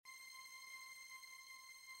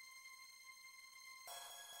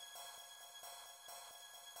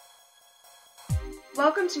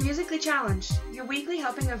Welcome to Musically Challenged, your weekly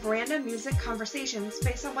helping of random music conversations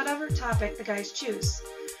based on whatever topic the guys choose.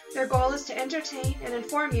 Their goal is to entertain and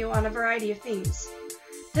inform you on a variety of themes.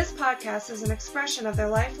 This podcast is an expression of their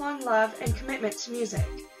lifelong love and commitment to music.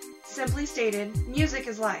 Simply stated, music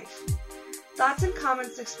is life. Thoughts and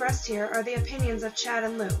comments expressed here are the opinions of Chad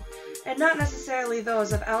and Lou, and not necessarily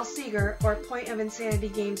those of Al Seeger or Point of Insanity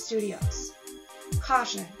Game Studios.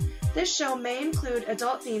 Caution, this show may include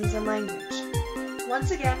adult themes and language.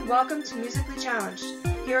 Once again, welcome to Musically Challenged.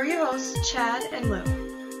 Here are your hosts, Chad and Lou.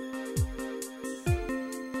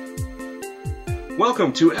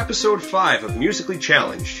 Welcome to episode 5 of Musically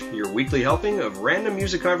Challenged, your weekly helping of random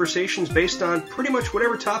music conversations based on pretty much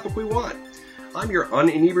whatever topic we want. I'm your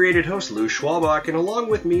uninebriated host, Lou Schwalbach, and along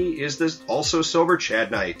with me is this also sober Chad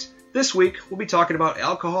Knight. This week, we'll be talking about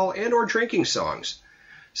alcohol and or drinking songs.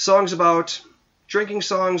 Songs about drinking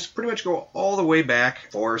songs pretty much go all the way back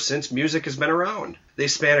or since music has been around. They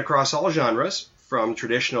span across all genres, from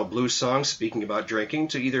traditional blues songs speaking about drinking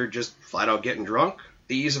to either just flat out getting drunk,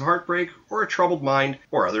 the ease of heartbreak, or a troubled mind,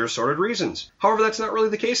 or other assorted reasons. However, that's not really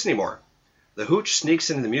the case anymore. The hooch sneaks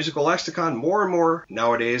into the musical lexicon more and more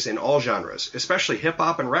nowadays in all genres, especially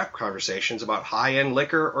hip-hop and rap conversations about high-end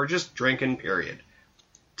liquor or just drinking, period.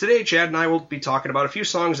 Today, Chad and I will be talking about a few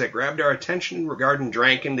songs that grabbed our attention regarding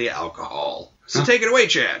drinking the alcohol. So take it away,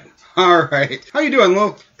 Chad. All right. How you doing,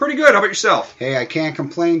 Lou? Pretty good. How about yourself? Hey, I can't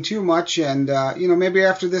complain too much, and, maybe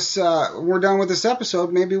after this, we're done with this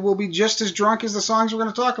episode, maybe we'll be just as drunk as the songs we're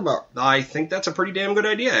going to talk about. I think that's a pretty damn good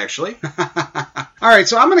idea, actually. All right,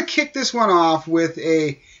 so I'm going to kick this one off with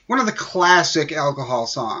one of the classic alcohol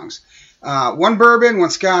songs. One Bourbon,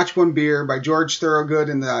 One Scotch, One Beer by George Thorogood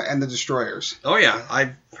and the Destroyers. Oh, yeah.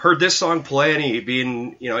 I've heard this song play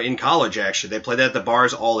being in college, actually. They play that at the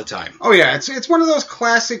bars all the time. Oh, yeah. It's one of those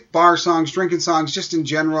classic bar songs, drinking songs, just in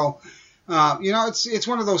general. It's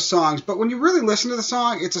one of those songs. But when you really listen to the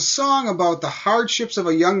song, it's a song about the hardships of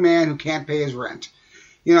a young man who can't pay his rent.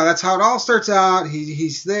 That's how it all starts out.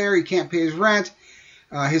 He's there. He can't pay his rent.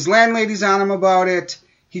 His landlady's on him about it.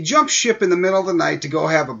 He jumps ship in the middle of the night to go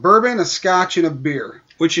have a bourbon, a scotch, and a beer.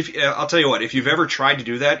 Which, I'll tell you what, if you've ever tried to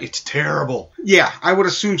do that, it's terrible. Yeah, I would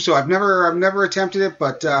assume so. I've never attempted it,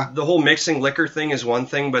 but the whole mixing liquor thing is one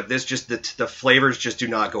thing, but this just the flavors just do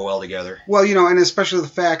not go well together. Well, and especially the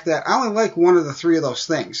fact that I only like one of the three of those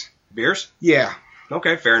things. Beers? Yeah.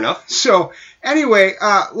 Okay, fair enough. So, anyway,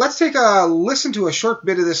 let's take a listen to a short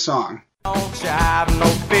bit of this song. Don't you have no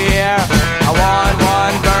fear. I want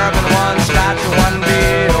one bourbon, one scotch, one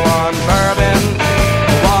beer. One bourbon,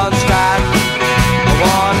 one scotch,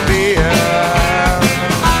 one beer.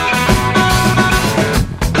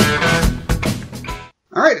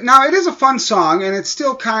 All right, now it is a fun song, and it's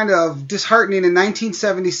still kind of disheartening. In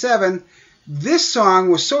 1977, this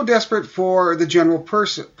song was so desperate for the general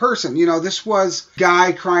person. This was a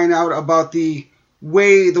guy crying out about the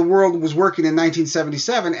way the world was working in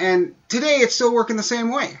 1977, and today it's still working the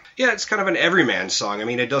same way. Yeah, it's kind of an everyman song. I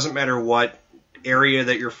mean, it doesn't matter what area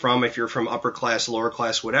that you're from, if you're from upper class, lower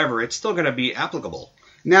class, whatever, it's still going to be applicable.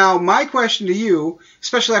 Now, my question to you,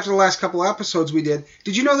 especially after the last couple of episodes we did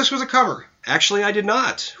you know this was a cover? Actually, I did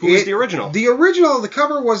not. Who was the original? The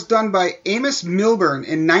cover was done by Amos Milburn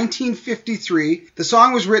in 1953. The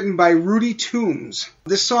song was written by Rudy Toombs.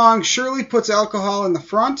 This song surely puts alcohol in the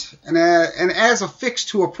front and as a fix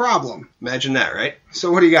to a problem. Imagine that, right?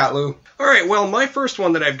 So what do you got, Lou? All right, well, my first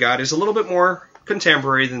one that I've got is a little bit more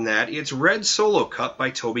contemporary than that. It's Red Solo Cup by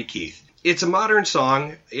Toby Keith. It's a modern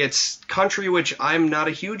song. It's country, which I'm not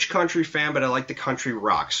a huge country fan, but I like the country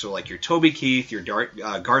rock. So like your Toby Keith, your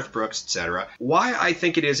Garth Brooks, etc. Why I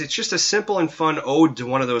think it is, it's just a simple and fun ode to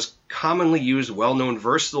one of those commonly used, well-known,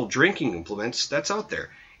 versatile drinking implements that's out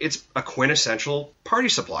there. It's a quintessential party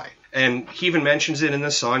supply. And he even mentions it in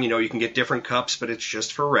the song, you can get different cups, but it's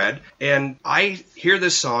just for red. And I hear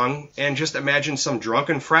this song and just imagine some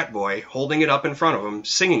drunken frat boy holding it up in front of him,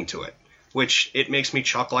 singing to it. Which it makes me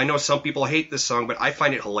chuckle. I know some people hate this song, but I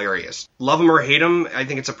find it hilarious. Love 'em or hate 'em, I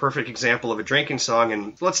think it's a perfect example of a drinking song,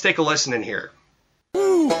 and let's take a listen in here.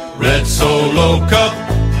 Red Solo Cup,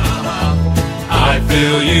 I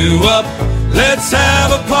fill you up. Let's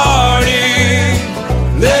have a party.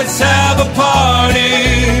 Let's have a party.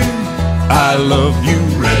 I love you,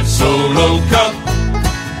 Red Solo Cup.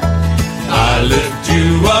 I lift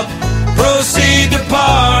you up. Proceed to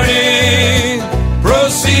party.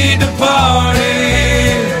 Proceed to party.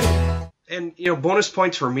 And, bonus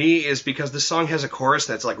points for me is because the song has a chorus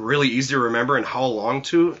that's like really easy to remember and how along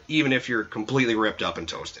to, even if you're completely ripped up and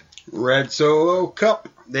toasted. Red Solo Cup.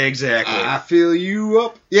 Exactly. I fill you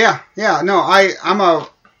up. Yeah, no, I'm a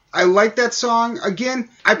I like that song. Again,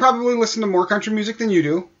 I probably listen to more country music than you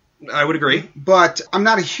do. I would agree. But I'm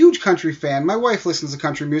not a huge country fan. My wife listens to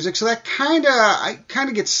country music, so that I kind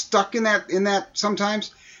of get stuck in that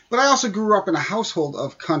sometimes. But I also grew up in a household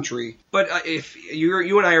of country. But if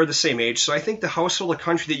you and I are the same age, so I think the household of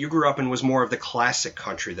country that you grew up in was more of the classic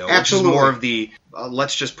country, though. Absolutely. Which is more of the,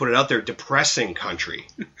 let's just put it out there, depressing country.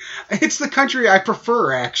 It's the country I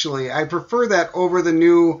prefer, actually. I prefer that over the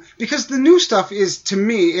new, because the new stuff is, to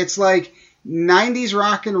me, it's like 90s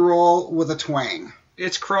rock and roll with a twang.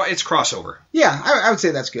 It's crossover. Yeah, I would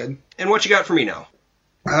say that's good. And what you got for me now?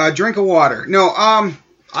 Drink of water. No,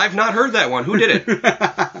 I've not heard that one. Who did it?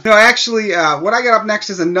 No, actually, what I got up next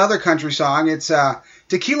is another country song. It's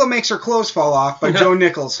Tequila Makes Her Clothes Fall Off by Joe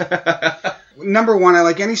Nichols. Number one, I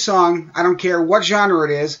like any song, I don't care what genre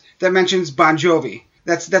it is, that mentions Bon Jovi.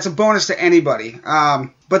 That's a bonus to anybody.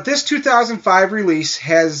 But this 2005 release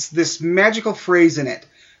has this magical phrase in it.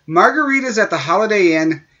 Margaritas at the Holiday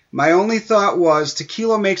Inn. My only thought was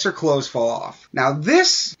tequila makes her clothes fall off. Now,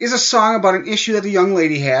 this is a song about an issue that a young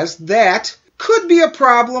lady has that could be a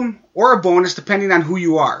problem or a bonus depending on who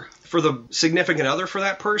you are. For the significant other for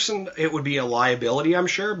that person, it would be a liability, I'm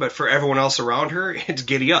sure. But for everyone else around her, it's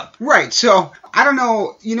giddy up. Right. So, I don't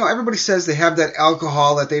know. You know, everybody says they have that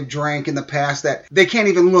alcohol that they've drank in the past that they can't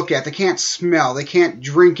even look at. They can't smell. They can't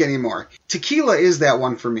drink anymore. Tequila is that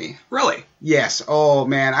one for me. Really? Yes. Oh,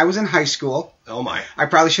 man. I was in high school. Oh, my. I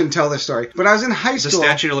probably shouldn't tell this story. But I was in high school. The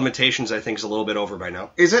statute of limitations, I think, is a little bit over by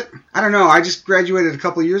now. Is it? I don't know. I just graduated a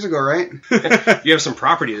couple of years ago, right? You have some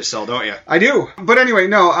property to sell, don't you? I do. But anyway,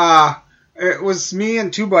 no. It was me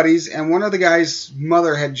and two buddies, and one of the guys'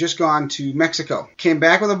 mother had just gone to Mexico. Came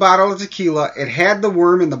back with a bottle of tequila. It had the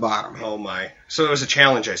worm in the bottom. Oh, my. So it was a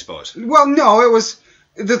challenge, I suppose. Well, no, it was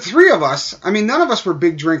the three of us. I mean, none of us were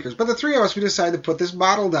big drinkers, but the three of us, we decided to put this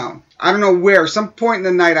bottle down. I don't know where. Some point in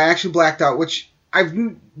the night, I actually blacked out, which I've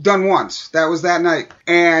done once. That was that night.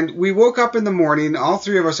 And we woke up in the morning. All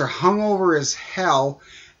three of us are hungover as hell,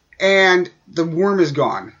 and the worm is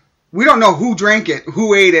gone. We don't know who drank it,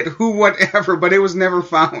 who ate it, who whatever, but it was never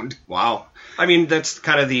found. Wow. I mean, that's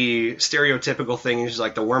kind of the stereotypical thing, is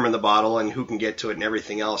like the worm in the bottle and who can get to it and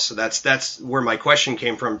everything else. So that's where my question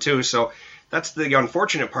came from, too. So that's the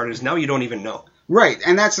unfortunate part, is now you don't even know. Right,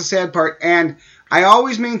 and that's the sad part. And I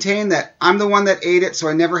always maintain that I'm the one that ate it, so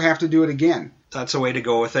I never have to do it again. That's a way to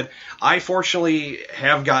go with it. I fortunately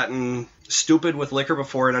have gotten stupid with liquor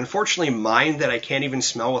before, and unfortunately mine that I can't even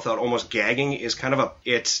smell without almost gagging is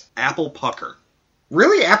it's apple pucker.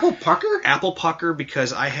 Really? Apple pucker? Apple pucker,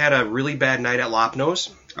 because I had a really bad night at Lopnose.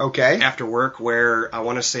 Okay. After work, where I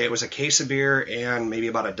want to say it was a case of beer and maybe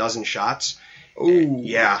about a dozen shots. Ooh.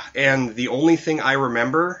 Yeah, and the only thing I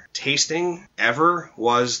remember tasting ever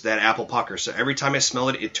was that apple pucker. So every time I smell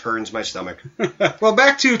it, it turns my stomach. Well,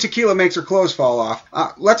 back to Tequila Makes Her Clothes Fall Off.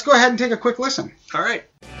 Let's go ahead and take a quick listen. All right.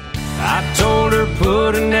 I told her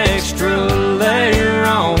put an extra layer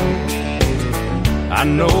on. I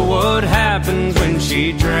know what happens when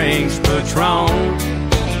she drinks Patron.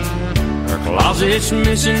 Her closet's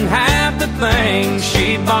missing half the things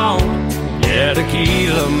she bought. Yeah,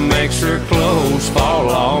 tequila makes her clothes fall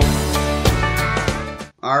off.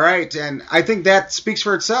 All right, and I think that speaks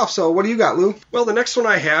for itself. So what do you got, Lou? Well, the next one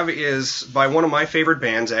I have is by one of my favorite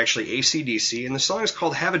bands, actually, AC/DC, and the song is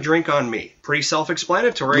called Have a Drink on Me. Pretty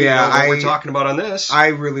self-explanatory. Yeah, what we're talking about on this. I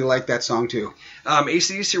really like that song, too.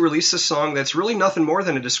 AC/DC released a song that's really nothing more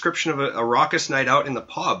than a description of a raucous night out in the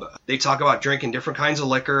pub. They talk about drinking different kinds of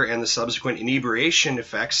liquor and the subsequent inebriation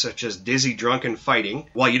effects, such as dizzy, drunk, and fighting.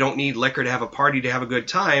 While you don't need liquor to have a party to have a good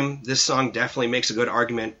time, this song definitely makes a good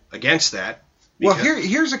argument against that. Well,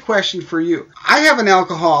 here's a question for you. I have an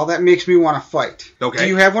alcohol that makes me want to fight. Okay. Do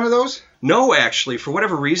you have one of those? No, actually. For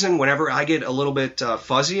whatever reason, whenever I get a little bit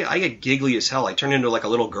fuzzy, I get giggly as hell. I turn into like a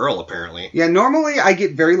little girl, apparently. Yeah, normally I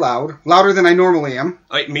get very loud. Louder than I normally am.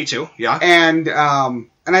 Me too, yeah. And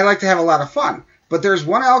I like to have a lot of fun. But there's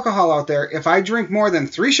one alcohol out there, if I drink more than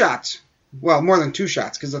 3 shots, well, more than 2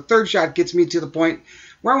 shots, because the third shot gets me to the point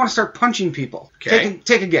where I want to start punching people. Okay.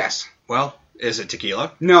 Take a guess. Well, is it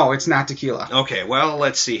tequila? No, it's not tequila. Okay, well,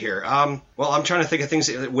 let's see here. Well, I'm trying to think of things.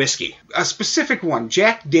 Whiskey. A specific one,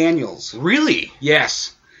 Jack Daniels. Really?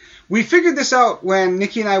 Yes. We figured this out when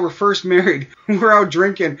Nikki and I were first married. We were out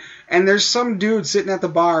drinking, and there's some dude sitting at the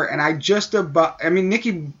bar, and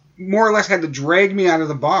Nikki more or less had to drag me out of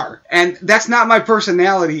the bar. And that's not my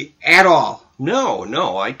personality at all. No,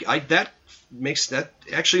 that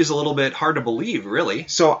actually is a little bit hard to believe, really.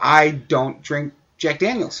 So I don't drink Jack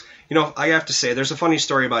Daniels. You know, I have to say, there's a funny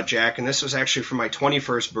story about Jack, and this was actually for my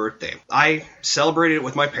 21st birthday. I celebrated it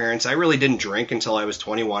with my parents. I really didn't drink until I was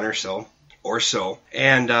 21 or so. or so.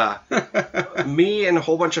 And me and a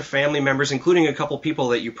whole bunch of family members, including a couple people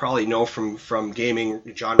that you probably know from gaming,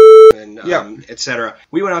 John and et cetera,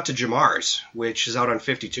 we went out to Jamar's, which is out on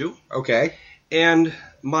 52. Okay. And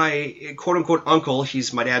my quote-unquote uncle,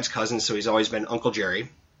 he's my dad's cousin, so he's always been Uncle Jerry,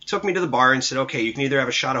 took me to the bar and said, okay, you can either have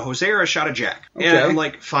a shot of Jose or a shot of Jack. Okay. And I'm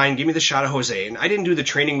like, fine, give me the shot of Jose. And I didn't do the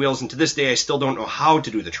training wheels, and to this day I still don't know how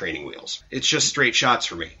to do the training wheels. It's just straight shots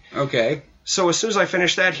for me. Okay. So as soon as I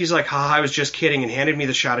finished that, he's like, ha, I was just kidding, and handed me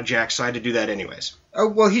the shot of Jack, so I had to do that anyways. Oh,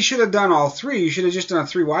 well, he should have done all three. You should have just done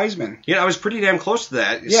 3 Wiseman. Yeah, I was pretty damn close to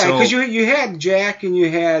that. Yeah, because you had Jack and you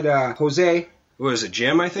had Jose. What was it,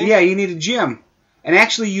 Jim, I think? Yeah, you needed Jim. And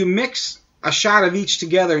actually, you mix a shot of each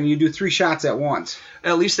together, and you do 3 shots at once.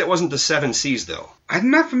 At least that wasn't the 7 C's, though. I'm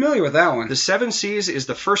not familiar with that one. The 7 C's is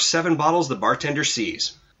the first 7 bottles the bartender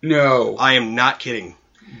sees. No. I am not kidding.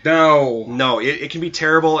 No, it can be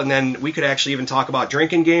terrible, and then we could actually even talk about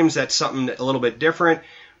drinking games. That's something a little bit different.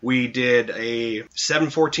 We did a 7,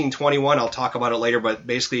 14, 21. I'll talk about it later, but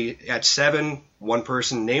basically at 7, one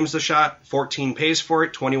person names the shot, 14 pays for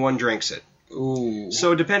it, 21 drinks it. Ooh.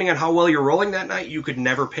 So depending on how well you're rolling that night, you could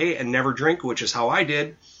never pay and never drink, which is how I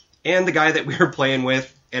did. And the guy that we were playing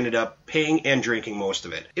with ended up paying and drinking most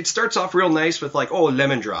of it. It starts off real nice with like,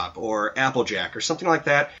 lemon drop or Applejack or something like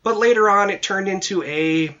that. But later on, it turned into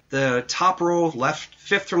the top row, left,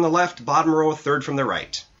 5th from the left, bottom row, 3rd from the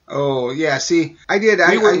right. Oh, yeah, see, I did.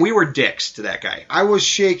 We were dicks to that guy. I was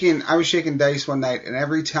shaking dice one night, and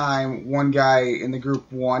every time one guy in the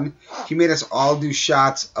group won, he made us all do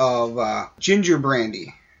shots of ginger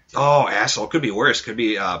brandy. Oh, asshole. Could be worse. Could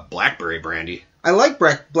be blackberry brandy. I like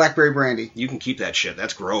blackberry brandy. You can keep that shit.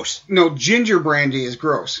 That's gross. No, ginger brandy is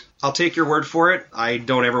gross. I'll take your word for it. I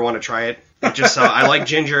don't ever want to try it. It just I like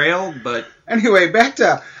ginger ale, but... Anyway, back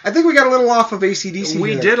to... I think we got a little off of AC/DC.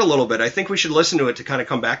 We did a little bit. I think we should listen to it to kind of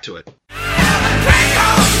come back to it.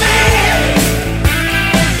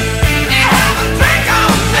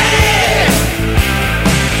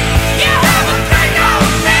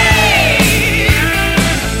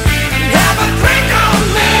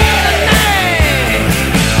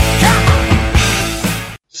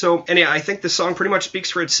 So, anyway, I think the song pretty much speaks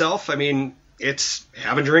for itself. I mean, it's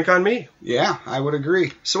have a drink on me. Yeah, I would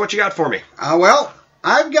agree. So what you got for me? Well,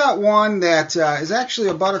 I've got one that is actually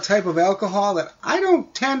about a type of alcohol that I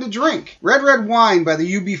don't tend to drink. Red Wine by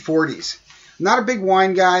the UB40s. Not a big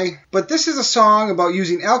wine guy, but this is a song about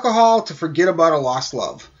using alcohol to forget about a lost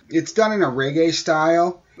love. It's done in a reggae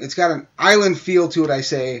style. It's got an island feel to it, I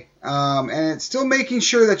say. And it's still making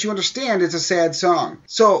sure that you understand it's a sad song.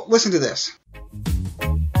 So listen to this.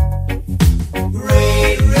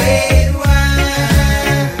 Red wine,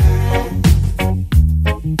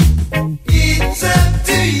 it's up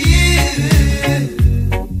to you.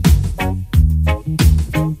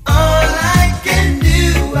 All I can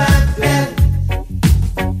do, I've got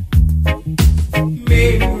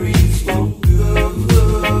memories of love.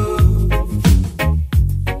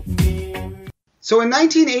 So in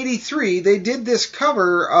 1983, they did this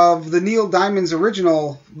cover of the Neil Diamond's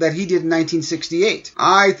original that he did in 1968.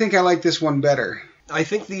 I think I like this one better. I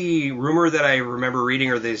think the rumor that I remember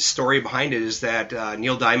reading, or the story behind it, is that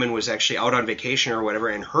Neil Diamond was actually out on vacation or whatever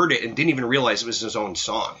and heard it and didn't even realize it was his own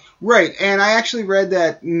song. Right, and I actually read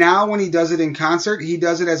that now when he does it in concert, he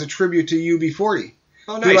does it as a tribute to UB40.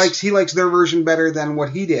 Oh, nice. He likes their version better than what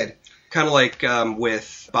he did. Kind of like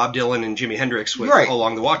with Bob Dylan and Jimi Hendrix with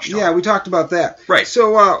Along the Watchtower. Yeah, we talked about that. Right.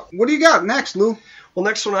 So what do you got next, Lou? Well,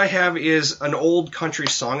 next one I have is an old country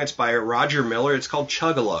song. It's by Roger Miller. It's called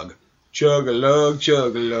Chug-a-Lug. Chug-a-lug,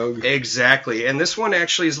 chug-a-lug. Exactly. And this one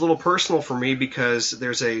actually is a little personal for me because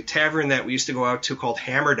there's a tavern that we used to go out to called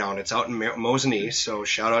Hammerdown. It's out in Mosinee, so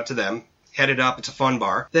shout out to them. Head it up. It's a fun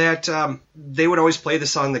bar. That they would always play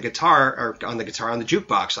this on the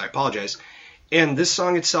jukebox. I apologize. And this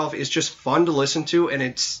song itself is just fun to listen to, and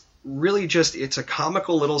it's really it's a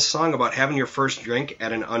comical little song about having your first drink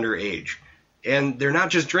at an underage. And they're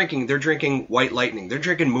not just drinking, they're drinking White Lightning. They're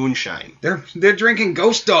drinking moonshine. They're drinking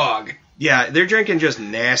Ghost Dog. Yeah, they're drinking just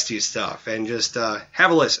nasty stuff. And just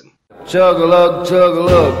have a listen. Chug-a-lug,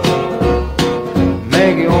 chug-a-lug,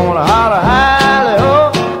 make you wanna holler, holler,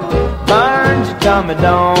 oh. Burns your tummy,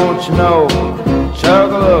 don't you know?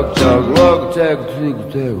 Chug-a-lug, chug-a-lug,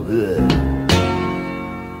 chug-a-lug.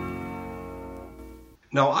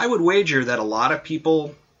 Now, I would wager that a lot of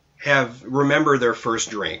people remember their first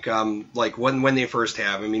drink, like when they first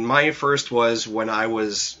have. I mean, my first was when I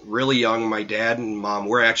was really young. My dad and mom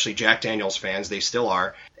were actually Jack Daniels fans. They still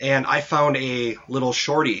are. And I found a little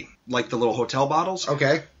shorty, like the little hotel bottles.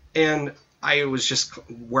 Okay. And I was just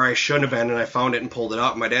where I shouldn't have been, and I found it and pulled it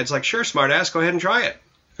up. My dad's like, sure, smart ass, go ahead and try it.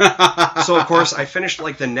 So, of course, I finished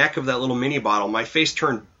like the neck of that little mini bottle. My face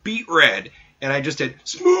turned beet red, and I just did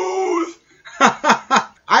smooth.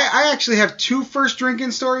 I actually have two first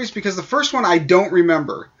drinking stories because the first one I don't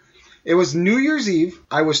remember. It was New Year's Eve.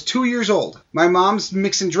 I was 2 years old. My mom's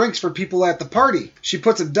mixing drinks for people at the party. She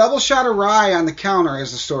puts a double shot of rye on the counter,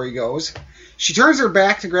 as the story goes. She turns her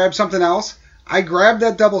back to grab something else. I grab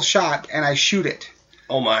that double shot and I shoot it.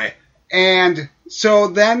 Oh, my. And so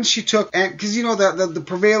then she took, because you know the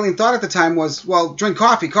prevailing thought at the time was, well, drink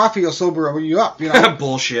coffee. Coffee will sober you up, you know.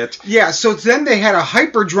 Bullshit. Yeah, so then they had a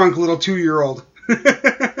hyper drunk little 2-year-old.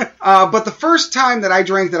 But the first time that I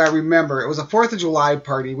drank that I remember, it was a 4th of July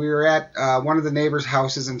party. We were at one of the neighbors'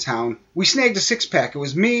 houses in town. We snagged a 6-pack. It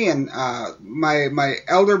was me and my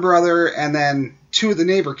elder brother and then 2 of the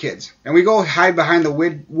neighbor kids. And we go hide behind the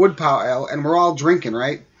wood pile, and we're all drinking,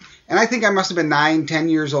 right? And I think I must have been 9, 10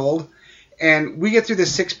 years old. And we get through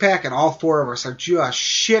this 6-pack, and all 4 of us are just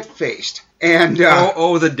shit-faced. And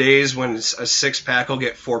the days when a 6-pack will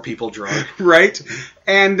get 4 people drunk. Right?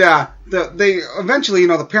 And they eventually,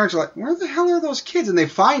 the parents are like, where the hell are those kids? And they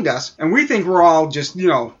find us, and we think we're all just,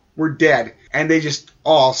 we're dead. And they just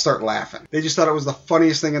all start laughing. They just thought it was the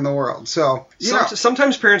funniest thing in the world. So,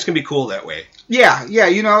 sometimes parents can be cool that way. Yeah, and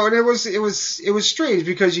it was strange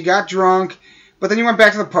because you got drunk, but then you went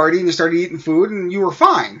back to the party and you started eating food and you were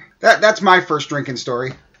fine. That's my first drinking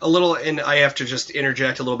story. And I have to just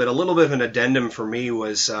interject a little bit. A little bit of an addendum for me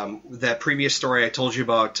was that previous story I told you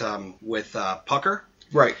about with Pucker.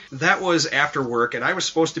 Right. That was after work, and I was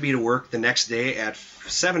supposed to be to work the next day at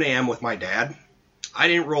 7 a.m. with my dad. I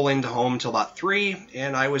didn't roll into home until about 3,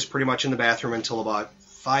 and I was pretty much in the bathroom until about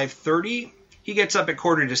 5:30. He gets up at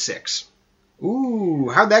 5:45. Ooh,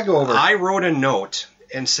 how'd that go over? I wrote a note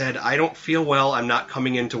and said, I don't feel well, I'm not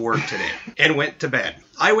coming into work today, and went to bed.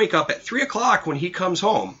 I wake up at 3 o'clock when he comes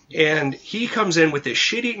home, and he comes in with this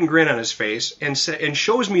shit-eating grin on his face and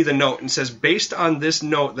shows me the note and says, based on this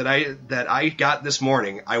note that I got this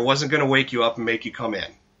morning, I wasn't going to wake you up and make you come in.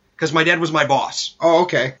 Because my dad was my boss. Oh,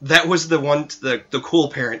 okay. That was the cool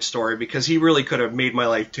parent story, because he really could have made my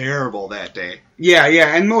life terrible that day. Yeah,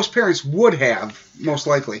 and most parents would have, most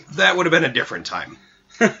likely. That would have been a different time.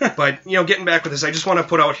 But, getting back with this, I just want to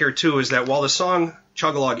put out here, too, is that while the song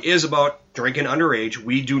Chug-a-Log is about drinking underage,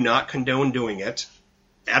 we do not condone doing it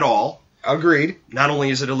at all. Agreed. Not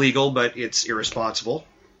only is it illegal, but it's irresponsible.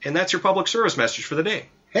 And that's your public service message for the day.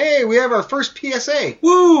 Hey, we have our first PSA.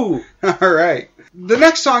 Woo! All right. The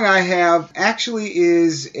next song I have actually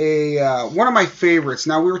is one of my favorites.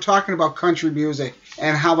 Now, we were talking about country music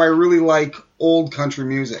and how I really like old country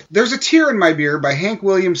music. There's a Tear in My Beer by Hank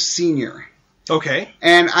Williams Sr. Okay.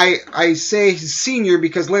 And I say senior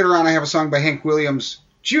because later on I have a song by Hank Williams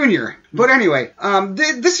Jr. But anyway,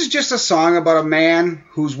 this is just a song about a man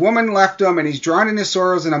whose woman left him and he's drowning his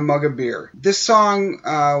sorrows in a mug of beer. This song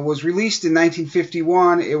was released in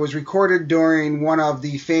 1951. It was recorded during one of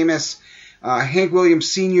the famous Hank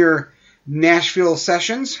Williams Sr. Nashville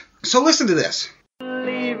sessions. So listen to this.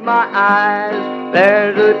 Leave my eyes,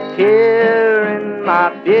 there's a tear in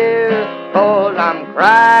my beer. 'Cause I'm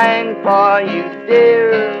crying for you,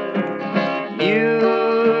 dear. You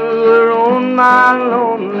are on my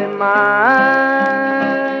lonely mind.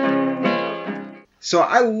 So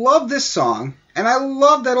I love this song, and I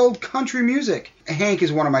love that old country music. Hank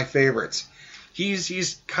is one of my favorites.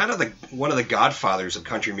 He's kind of one of the godfathers of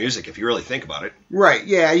country music, if you really think about it. Right,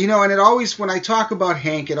 yeah, and it always, when I talk about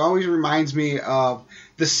Hank, it always reminds me of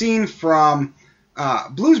the scene from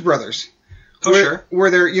Blues Brothers. Oh, sure.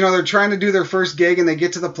 Where they're trying to do their first gig and they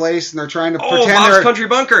get to the place and they're trying to pretend Bob's Country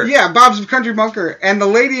Bunker. Yeah, Bob's Country Bunker. And the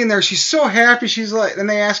lady in there, she's so happy. She's like, and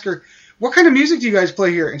they ask her, what kind of music do you guys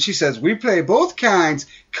play here? And she says, we play both kinds,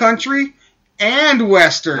 country and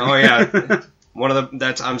western. Oh, yeah.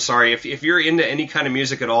 I'm sorry. If you're into any kind of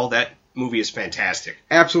music at all, that movie is fantastic.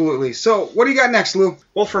 Absolutely. So, what do you got next, Lou?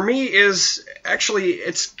 Well, for me it's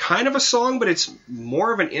kind of a song, but it's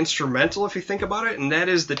more of an instrumental if you think about it, and that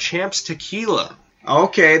is the Champs Tequila.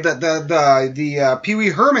 Okay, the Pee Wee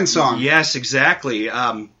Herman song. Yes, exactly.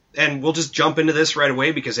 And we'll just jump into this right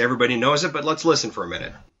away because everybody knows it, but let's listen for a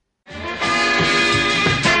minute.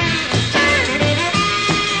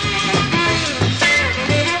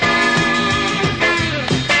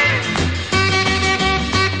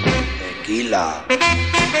 Tequila.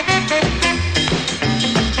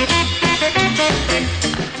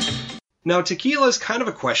 Now, tequila is kind of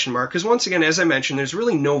a question mark, because once again, as I mentioned, there's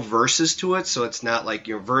really no verses to it, so it's not like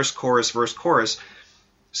verse, chorus, chorus.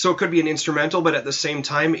 So it could be an instrumental, but at the same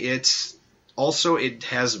time, it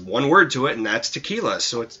has one word to it, and that's tequila,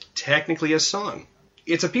 so it's technically a song.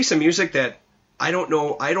 It's a piece of music that I don't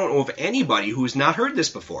know of anybody who's not heard this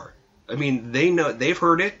before. I mean, they've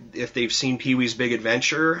heard it if they've seen Pee-wee's Big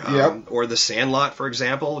Adventure, or The Sandlot, for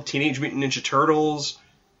example, Teenage Mutant Ninja Turtles,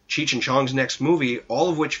 Cheech and Chong's next movie, all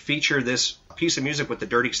of which feature this piece of music with the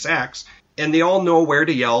dirty sax, and they all know where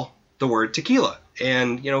to yell the word tequila.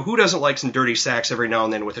 And, who doesn't like some dirty sax every now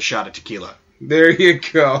and then with a shot of tequila? There you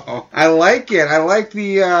go. I like it. I like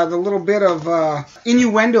the little bit of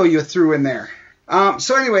innuendo you threw in there.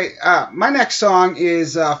 So anyway, my next song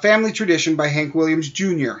is Family Tradition by Hank Williams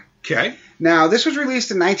Jr. Okay. Now, this was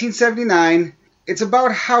released in 1979. It's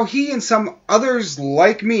about how he and some others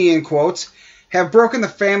like me, in quotes, have broken the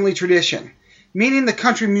family tradition, meaning the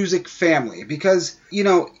country music family, because,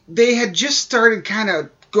 they had just started kind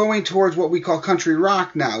of going towards what we call country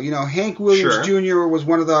rock now. Hank Williams Jr. was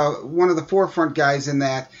one of the forefront guys in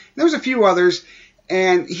that. There was a few others,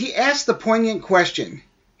 and he asked the poignant question,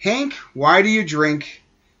 Hank, why do you drink?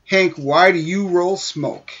 Hank, why do you roll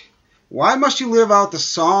smoke? Why must you live out the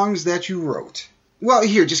songs that you wrote? Well,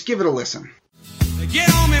 here, just give it a listen.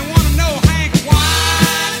 Get on me, want to know, Hank,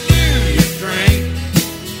 why do you drink?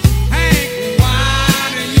 Hank,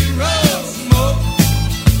 why do you roll smoke?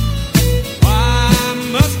 Why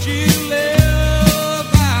must you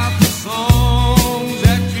live out the songs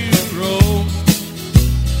that you wrote?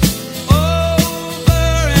 Over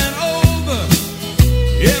and over,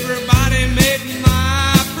 everybody made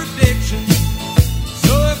my prediction.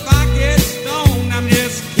 So if I get stoned, I'm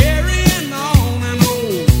just carrying on an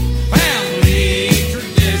old family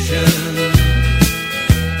tradition.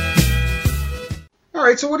 All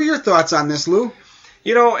right, so what are your thoughts on this, Lou?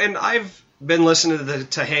 And I've been listening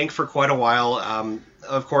to Hank for quite a while.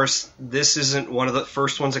 Of course, this isn't one of the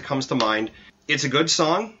first ones that comes to mind. It's a good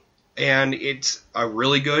song, and it's a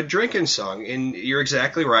really good drinking song. And you're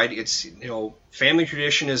exactly right. It's, Family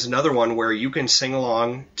Tradition is another one where you can sing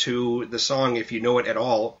along to the song if you know it at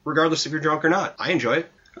all, regardless if you're drunk or not. I enjoy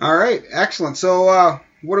it. All right, excellent. So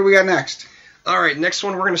what do we got next? All right, next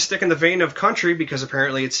one we're going to stick in the vein of country because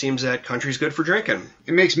apparently it seems that country's good for drinking.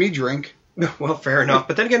 It makes me drink. Well, fair enough.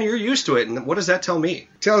 But then again, you're used to it, and what does that tell me?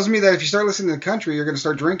 It tells me that if you start listening to country, you're going to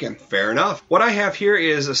start drinking. Fair enough. What I have here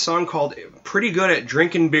is a song called Pretty Good at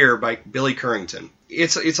Drinking Beer by Billy Currington.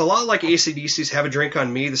 It's a lot like AC/DC's Have a Drink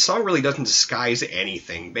on Me. The song really doesn't disguise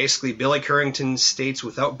anything. Basically, Billy Currington states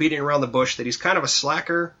without beating around the bush that he's kind of a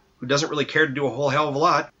slacker who doesn't really care to do a whole hell of a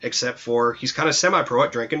lot, except for he's kind of semi-pro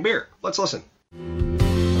at drinking beer. Let's listen.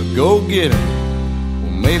 A go-getter,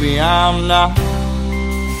 well, maybe I'm not.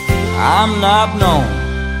 I'm not known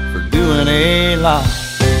for doing a lot,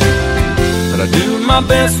 but I do my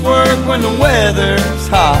best work when the weather's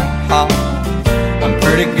hot. I'm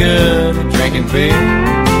pretty good at drinking beer.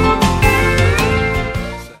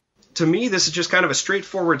 To me, this is just kind of a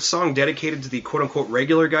straightforward song dedicated to the quote-unquote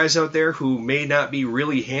regular guys out there who may not be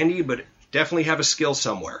really handy, but definitely have a skill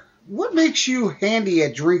somewhere. What makes you handy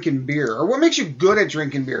at drinking beer? Or what makes you good at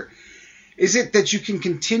drinking beer? Is it that you can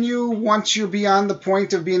continue once you're beyond the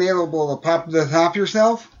point of being able to pop the top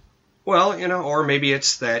yourself? Well, or maybe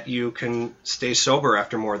it's that you can stay sober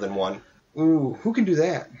after more than one. Ooh, who can do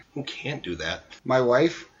that? Who can't do that? My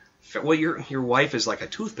wife. Well, your wife is like a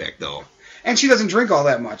toothpick, though. And she doesn't drink all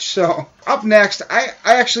that much. So, up next, I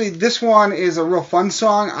actually, this one is a real fun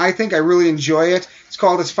song. I think I really enjoy it. It's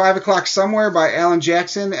called It's 5 O'Clock Somewhere by Alan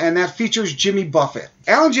Jackson, and that features Jimmy Buffett.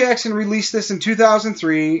 Alan Jackson released this in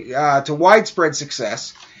 2003 to widespread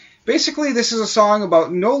success. Basically, this is a song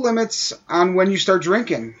about no limits on when you start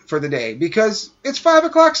drinking for the day, because it's 5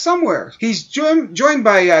 o'clock somewhere. He's joined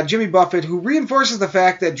by Jimmy Buffett, who reinforces the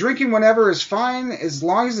fact that drinking whenever is fine as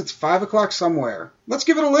long as it's 5 o'clock somewhere. Let's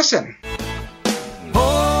give it a listen.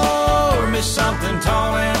 Pour me something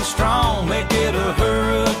tall and strong, make it a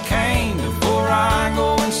hurricane before I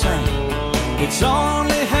go insane. It's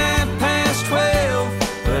only 12:30,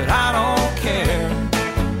 but I don't care.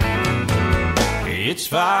 It's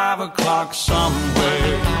 5 o'clock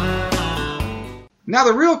somewhere. Now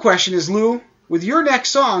the real question is, Lou, with your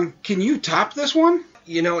next song, can you top this one?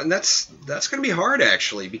 And that's going to be hard,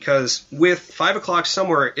 actually, because with 5 o'clock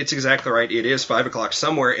somewhere, it's exactly right. It is 5 o'clock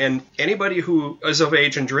somewhere, and anybody who is of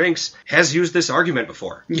age and drinks has used this argument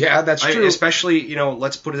before. Yeah, that's true. Especially,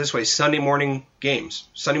 let's put it this way, Sunday morning games,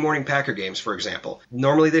 Sunday morning Packer games, for example.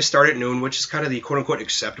 Normally they start at noon, which is kind of the quote-unquote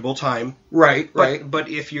acceptable time. Right. But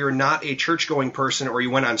if you're not a church-going person or you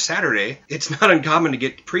went on Saturday, it's not uncommon to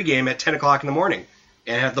get pregame at 10 o'clock in the morning.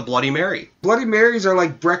 And have the Bloody Mary. Bloody Marys are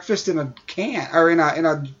like breakfast in a can, or in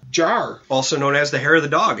a jar. Also known as the hair of the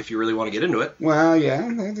dog, if you really want to get into it. Well, yeah,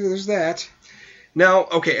 there's that. Now,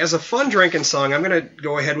 okay, as a fun drinking song, I'm going to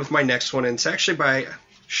go ahead with my next one, and it's actually by,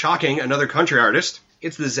 shocking, another country artist.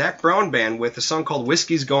 It's the Zac Brown Band with a song called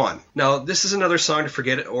Whiskey's Gone. Now, this is another song to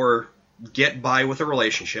forget it or get by with a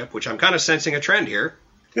relationship, which I'm kind of sensing a trend here.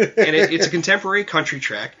 And it's a contemporary country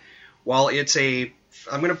track. While it's I'm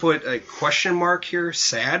going to put a question mark here,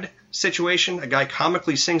 sad situation, a guy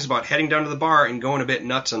comically sings about heading down to the bar and going a bit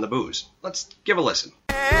nuts on the booze. Let's give a listen.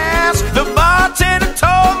 The bartender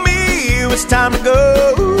told me it was time to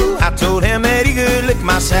go. I told him that he could lick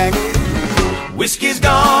my sack. Whiskey's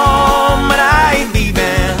gone, but I ain't leaving.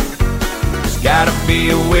 There's gotta be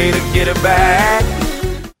a way to get it back.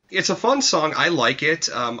 It's a fun song. I like it.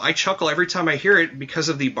 I chuckle every time I hear it because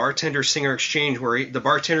of the bartender-singer exchange where the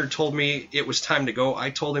bartender told me it was time to go. I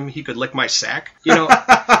told him he could lick my sack.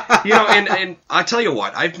 And I tell you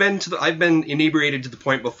what, I've been inebriated to the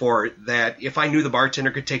point before that if I knew the bartender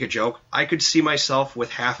could take a joke, I could see myself with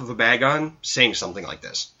half of a bag on saying something like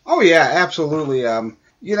this. Oh yeah, absolutely.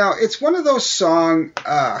 It's one of those songs.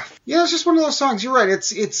 It's just one of those songs. You're right.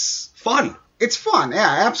 It's fun. It's fun,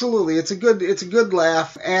 yeah, absolutely. It's a good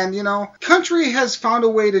laugh, and country has found a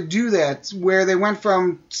way to do that, where they went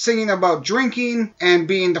from singing about drinking and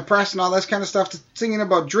being depressed and all this kind of stuff to singing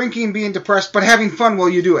about drinking, being depressed, but having fun while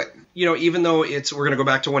you do it. Even though we're going to go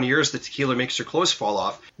back to one of yours, the tequila makes your clothes fall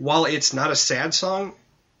off. While it's not a sad song,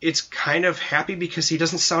 it's kind of happy because he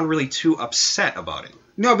doesn't sound really too upset about it.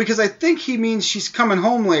 No, because I think he means she's coming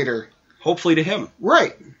home later. Hopefully to him.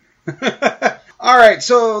 Right. All right,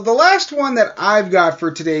 so the last one that I've got for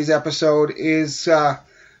today's episode is,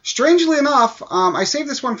 strangely enough, I saved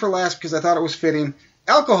this one for last because I thought it was fitting,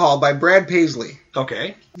 Alcohol by Brad Paisley.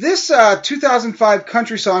 Okay. This 2005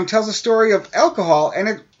 country song tells a story of alcohol and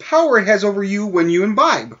the power it has over you when you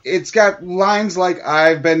imbibe. It's got lines like,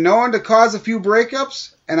 I've been known to cause a few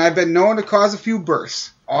breakups, and I've been known to cause a few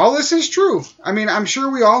births. All this is true. I mean, I'm sure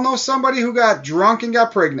we all know somebody who got drunk and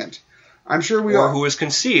got pregnant. I'm sure we all... Or who was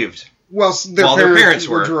conceived. Well, their parents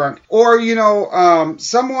were drunk. Or,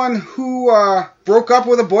 someone who broke up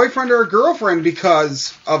with a boyfriend or a girlfriend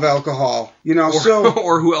because of alcohol.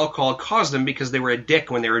 Or who alcohol caused them because they were a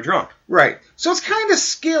dick when they were drunk. Right. So it's kind of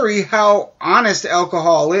scary how honest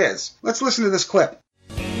alcohol is. Let's listen to this clip.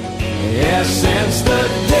 Yeah, since the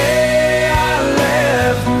day I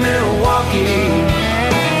left Milwaukee,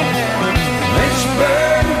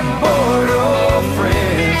 Lynchburg, Bordeaux,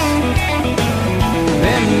 France,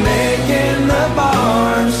 been making the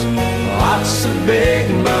bars lots of big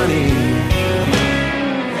money.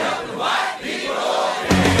 Help the white people.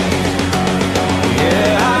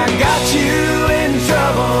 Yeah, I got you in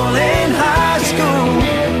trouble in high school.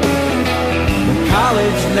 In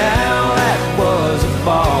college now, that was a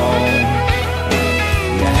ball.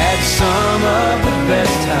 You had some of the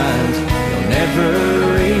best times you'll never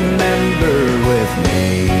remember with me.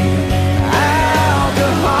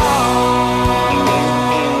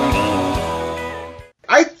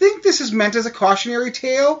 I think this is meant as a cautionary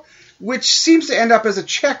tale, which seems to end up as a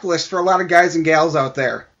checklist for a lot of guys and gals out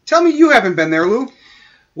there. Tell me you haven't been there, Lou.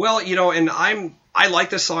 Well, and I like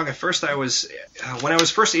this song. At first, when I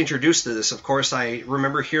was first introduced to this, of course, I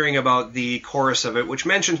remember hearing about the chorus of it, which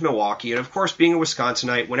mentions Milwaukee. And of course, being a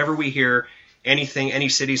Wisconsinite, whenever we hear anything, any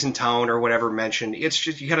cities in town or whatever mentioned, it's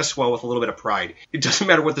just, you gotta swell with a little bit of pride. It doesn't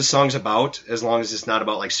matter what the song's about, as long as it's not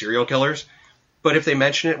about like serial killers. But if they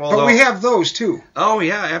mention it, well, but we have those too. Oh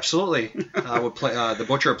yeah, absolutely. The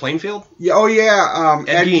Butcher of Plainfield. Yeah. Oh yeah.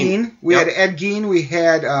 Ed Gein. We had Ed Gein. We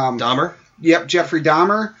had Dahmer. Yep, Jeffrey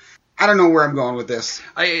Dahmer. I don't know where I'm going with this.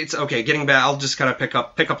 It's okay. Getting back, I'll just kind of pick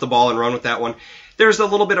up the ball and run with that one. There's a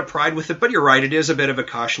little bit of pride with it, but you're right. It is a bit of a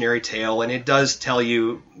cautionary tale, and it does tell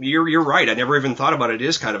you. You're right. I never even thought about it. It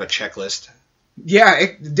is kind of a checklist. Yeah,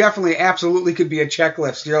 it definitely, absolutely could be a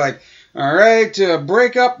checklist. You're like, all right,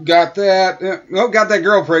 break up, got that. Got that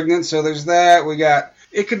girl pregnant, so there's that.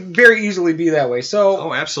 It could very easily be that way. So,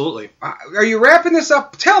 oh, absolutely. Are you wrapping this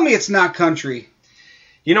up? Tell me it's not country.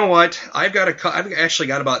 You know what? I've actually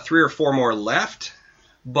got about 3 or 4 more left,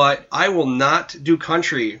 but I will not do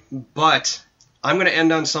country. But I'm going to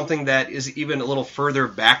end on something that is even a little further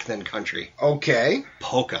back than country. Okay.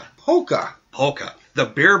 Polka. The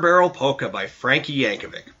Beer Barrel Polka by Frankie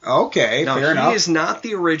Yankovic. Okay, now, fair enough. He is not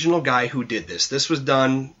the original guy who did this. This was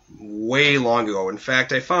done way long ago. In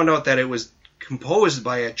fact, I found out that it was composed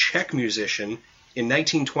by a Czech musician in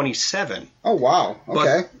 1927. Oh, wow.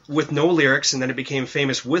 Okay. But with no lyrics, and then it became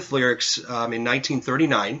famous with lyrics in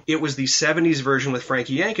 1939. It was the 70s version with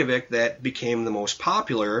Frankie Yankovic that became the most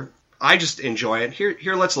popular. I just enjoy it.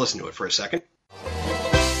 Here, let's listen to it for a second.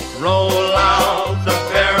 Roll out the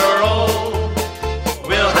barrel,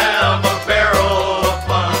 we'll have a barrel of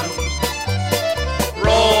fun.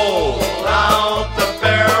 Roll out the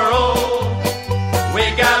barrel,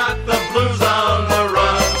 we got the blues on the run.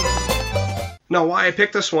 I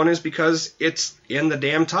picked this one is because it's in the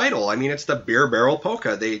damn title. I mean, it's the Beer Barrel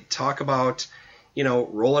Polka. They talk about,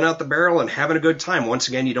 rolling out the barrel and having a good time. Once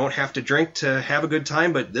again, you don't have to drink to have a good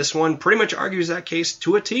time, but this one pretty much argues that case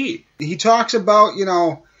to a T. He talks about,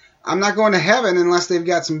 I'm not going to heaven unless they've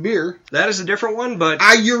got some beer. That is a different one, but...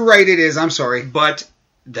 You're right, it is. I'm sorry. But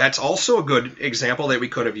that's also a good example that we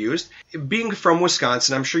could have used. Being from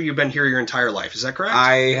Wisconsin, I'm sure you've been here your entire life. Is that correct?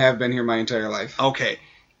 I have been here my entire life. Okay.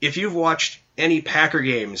 If you've watched any Packer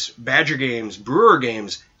games, Badger games, Brewer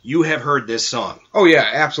games, you have heard this song. Oh, yeah,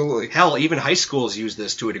 absolutely. Hell, even high schools use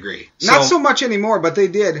this to a degree. Not so much anymore, but they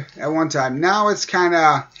did at one time. Now it's kind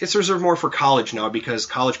of... It's reserved more for college now because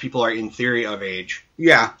college people are, in theory, of age.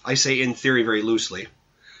 Yeah. I say in theory very loosely.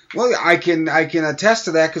 Well, I can attest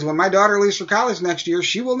to that because when my daughter leaves for college next year,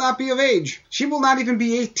 she will not be of age. She will not even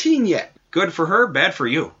be 18 yet. Good for her, bad for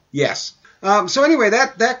you. Yes. So anyway,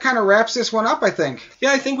 that kind of wraps this one up, I think.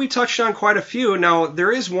 Yeah, I think we touched on quite a few. Now,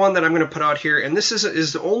 there is one that I'm going to put out here, and this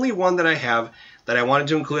is the only one that I have that I wanted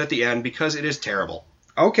to include at the end because it is terrible.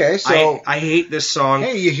 Okay, so... I hate this song.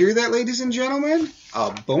 Hey, you hear that, ladies and gentlemen?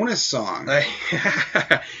 A bonus song.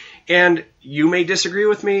 And you may disagree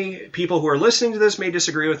with me. People who are listening to this may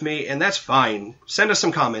disagree with me, and that's fine. Send us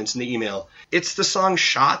some comments in the email. It's the song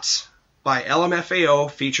Shots by LMFAO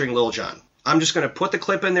featuring Lil Jon. I'm just going to put the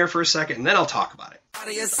clip in there for a second, and then I'll talk about it.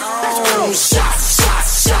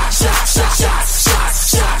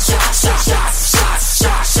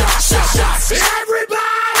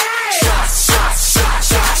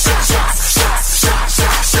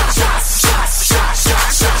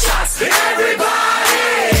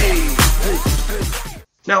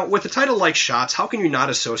 Now, with a title like Shots, how can you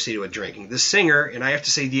not associate it with drinking? The singer, and I have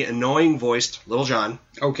to say the annoying-voiced Lil Jon,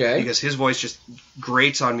 okay, because his voice just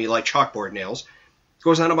grates on me like chalkboard nails,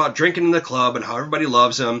 goes on about drinking in the club and how everybody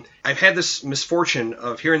loves him. I've had this misfortune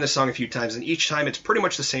of hearing this song a few times, and each time it's pretty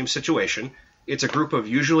much the same situation. It's a group of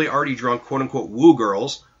usually already drunk, quote-unquote, woo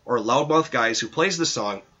girls, or loudmouth guys who plays the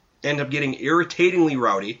song, end up getting irritatingly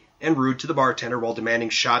rowdy and rude to the bartender while demanding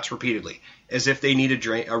shots repeatedly, as if they need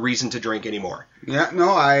a reason to drink anymore. Yeah,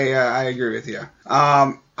 no, I agree with you.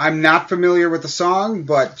 I'm not familiar with the song,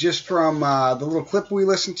 but just from the little clip we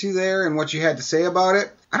listened to there and what you had to say about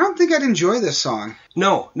it, I don't think I'd enjoy this song.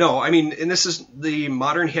 No, I mean, and this is the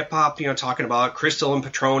modern hip-hop, talking about Crystal and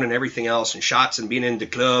Patron and everything else, and shots and being in the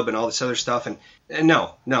club and all this other stuff, and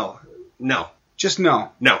no. Just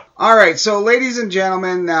no. No. All right, so ladies and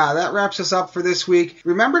gentlemen, that wraps us up for this week.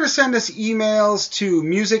 Remember to send us emails to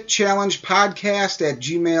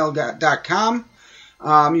musicchallengepodcast@gmail.com.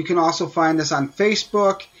 You can also find us on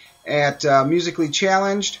Facebook at Musically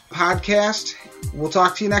Challenged Podcast. We'll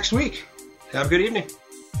talk to you next week. Have a good evening.